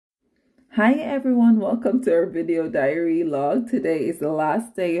Hi everyone, welcome to our video diary log. Today is the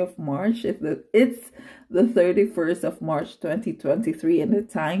last day of March. It's the 31st of March 2023 and the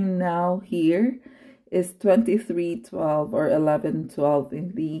time now here is 23:12 or 11:12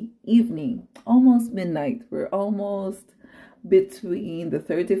 in the evening. Almost midnight. We're almost between the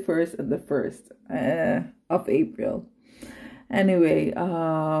 31st and the 1st of April. Anyway,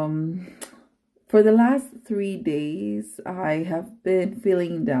 for the last 3 days, I have been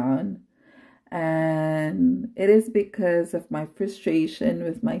feeling down. And it is because of my frustration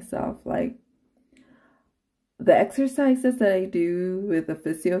with myself. Like the exercises that I do with the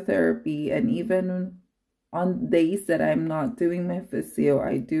physiotherapy, and even on days that I'm not doing my physio,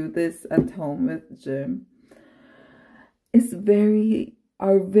 I do this at home with gym.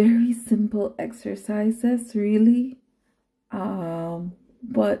 Are very simple exercises, really.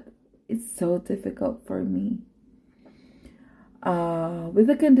 But it's so difficult for me. With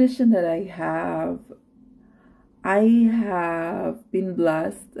the condition that I have been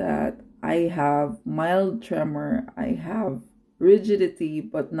blessed that I have mild tremor, I have rigidity,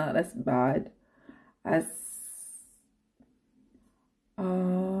 but not as bad as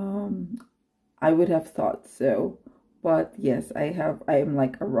I would have thought so. But yes, I am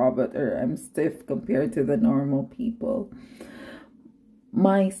like a robot, or I'm stiff compared to the normal people.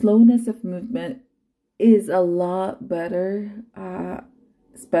 My slowness of movement is a lot better,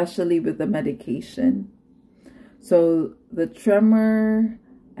 especially with the medication. So the tremor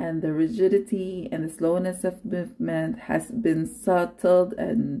and the rigidity and the slowness of movement has been settled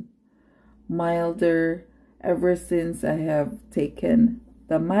and milder ever since I have taken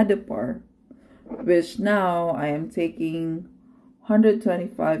the Madapar, which now I am taking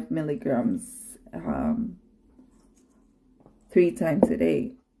 125 milligrams 3 times a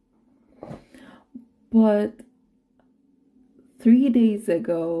day. But 3 days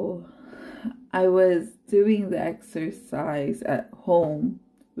ago, I was doing the exercise at home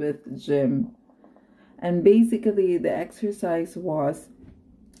with Jim. And basically the exercise was,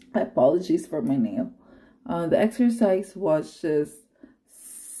 apologies for my nail. The exercise was just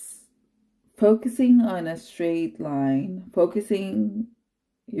focusing on a straight line, focusing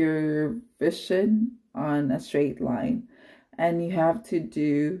your vision on a straight line. And you have to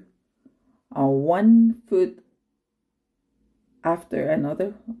do 1 foot after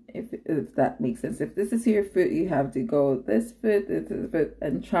another, if that makes sense. If this is your foot, you have to go this foot,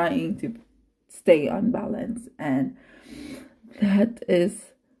 and trying to stay on balance. And that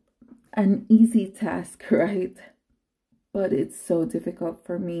is an easy task, right? But it's so difficult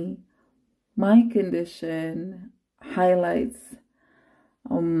for me. My condition highlights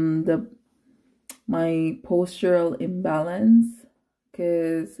my postural imbalance,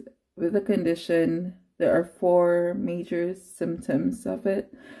 because with the condition, there are 4 major symptoms of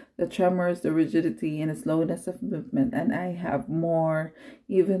it: the tremors, the rigidity, and the slowness of movement. And I have more.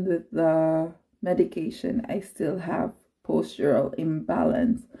 Even with the medication, I still have postural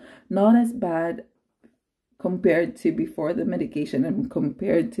imbalance. Not as bad compared to before the medication and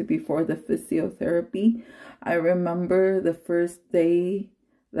compared to before the physiotherapy. I remember the first day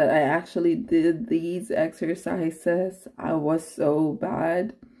that I actually did these exercises, I was so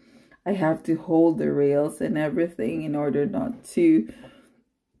bad. I have to hold the rails and everything in order not to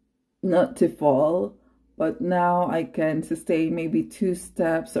fall. But now I can sustain maybe 2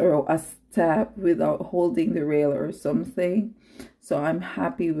 steps or a step without holding the rail or something. So I'm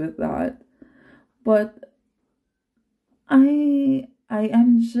happy with that. But I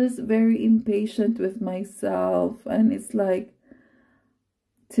am just very impatient with myself, and it's like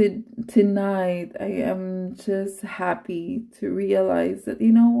tonight I am just happy to realize that,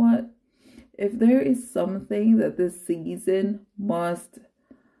 you know what, if there is something that this season must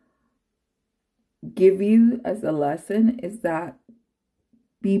give you as a lesson, is that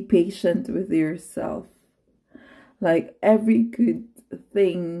be patient with yourself. Like every good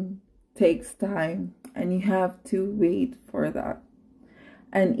thing takes time, and you have to wait for that.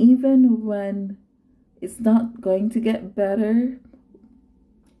 And even when it's not going to get better,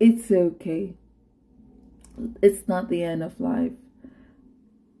 it's okay. It's not the end of life.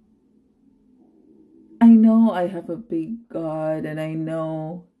 I know I have a big God, and I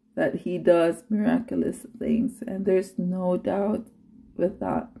know that He does miraculous things, and there's no doubt with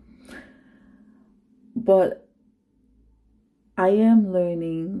that. But I am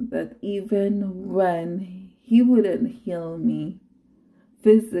learning that even when He wouldn't heal me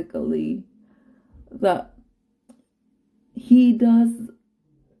physically, that He doesn't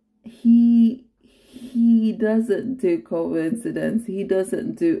do coincidence. He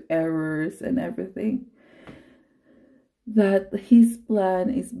doesn't do errors and everything. that his plan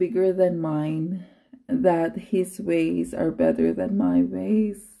is bigger than mine, that his ways are better than my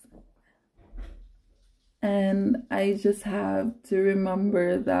ways. And I just have to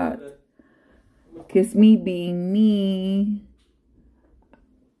remember that, because me being me,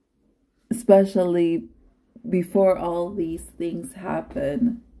 especially before all these things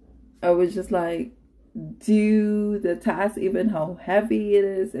happen, I was just like, do the task, even how heavy it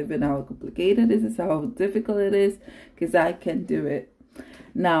is, even how complicated it is, how difficult it is, because I can do it.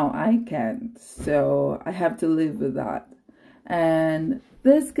 Now I can't, so I have to live with that. And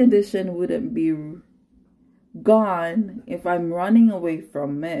this condition wouldn't be gone if I'm running away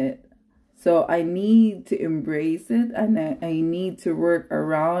from it. So I need to embrace it, and I need to work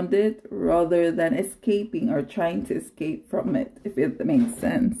around it rather than escaping or trying to escape from it, if it makes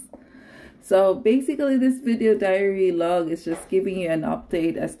sense. So basically this video diary log is just giving you an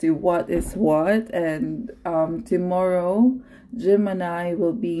update as to what is what. And tomorrow Jim and I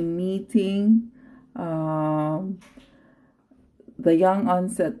will be meeting the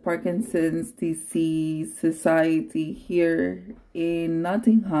Young-Onset Parkinson's Disease Society here in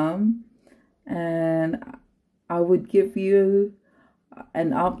Nottingham, and I would give you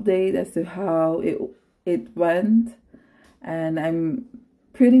an update as to how it went. And I'm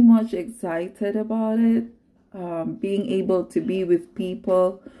pretty much excited about it, being able to be with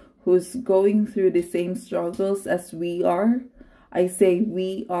people who's going through the same struggles as we are. I say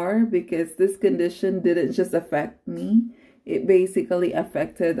we are because this condition didn't just affect me. It basically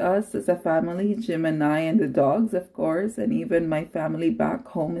affected us as a family, Jim and I, and the dogs, of course, and even my family back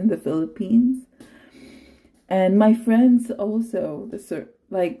home in the Philippines. And my friends also.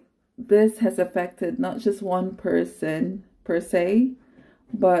 Like, this has affected not just one person per se,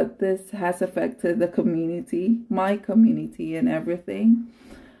 but this has affected the community, my community, and everything.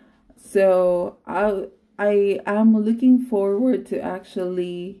 So I am looking forward to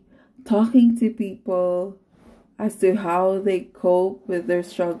actually talking to people as to how they cope with their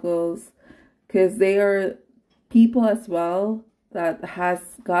struggles, because they are people as well that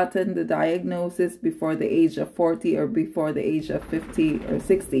has gotten the diagnosis before the age of 40 or before the age of 50 or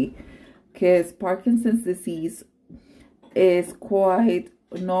 60, because Parkinson's disease is quite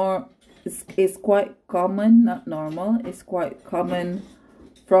common, not normal. It's quite common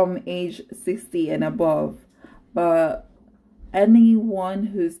from age 60 and above, but anyone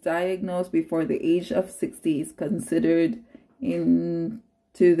who's diagnosed before the age of 60 is considered into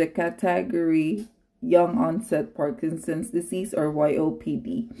the category young onset Parkinson's disease, or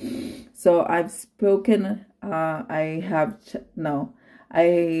YOPD. So I've spoken, I've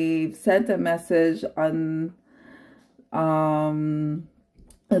sent a message on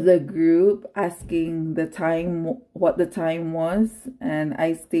the group asking what the time was, and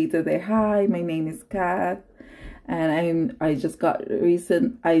I stated there, hi, my name is Kath, and I just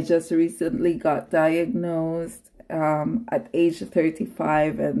recently got diagnosed at age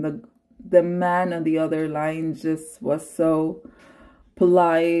 35, and the man on the other line just was so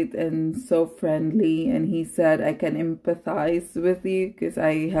polite and so friendly, and he said, I can empathize with you because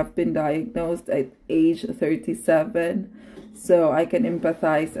I have been diagnosed at age 37, so I can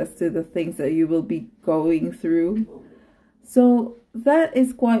empathize as to the things that you will be going through. So that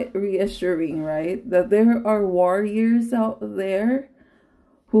is quite reassuring, right? That there are warriors out there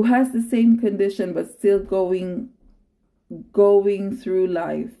who has the same condition but still going through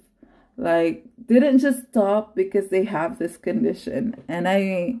life. Like, didn't just stop because they have this condition. And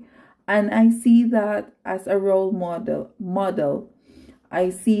I see that as a role model. I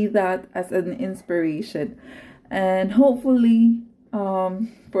see that as an inspiration. And hopefully,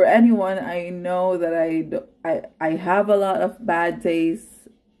 for anyone, I know that I have a lot of bad days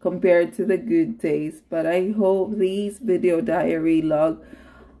compared to the good days, but I hope these video diary log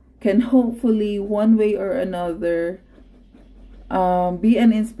can hopefully one way or another be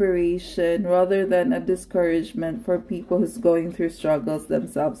an inspiration rather than a discouragement for people who's going through struggles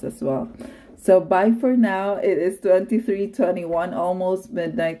themselves as well. So bye for now. It is 23:21, almost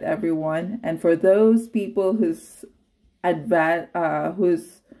midnight, everyone. And for those people who's ahead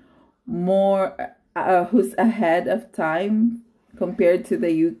of time compared to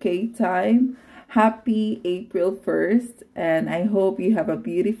the UK time, happy April 1st. And I hope you have a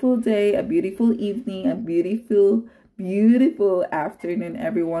beautiful day, a beautiful evening, a beautiful afternoon,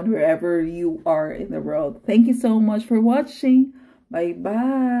 everyone, wherever you are in the world. Thank you so much for watching. Bye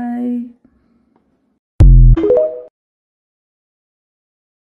bye.